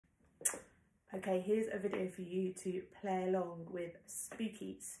Okay, here's a video for you to play along with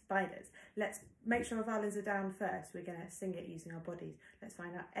spooky spiders. Let's make sure our violins are down first. We're going to sing it using our bodies. Let's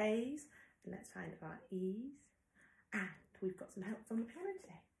find our A's and let's find our E's. And we've got some help from the piano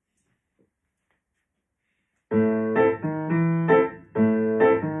today.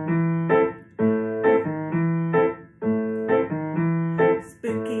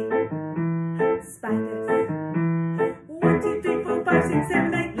 Spooky spiders. 1, 2, 3, 4, 5, 6,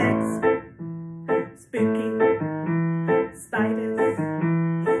 7, 8, let's. Spooky spiders.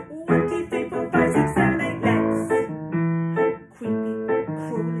 1, 2, 3, 4, 5, 6, 7, 8, let's. Creepy,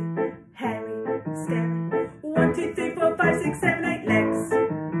 crawly, hairy, scary. 1, 2, 3, 4, 5, 6, 7, 8, let's.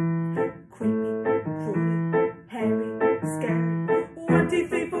 Creepy, crawly, hairy, scary. 1, 2,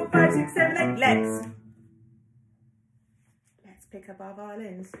 3, 4, 5, 6, 7, 8, let's. Let's pick up our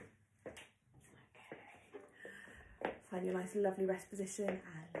violins. Find your nice lovely rest position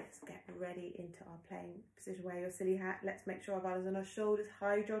and let's get ready into our playing position. Wear your silly hat. Let's make sure our violins on our shoulders.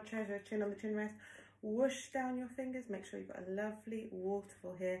 Hide your chin on the chin rest. Whoosh down your fingers. Make sure you've got a lovely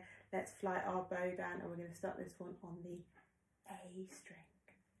waterfall here. Let's fly our bow down and we're going to start this one on the A string.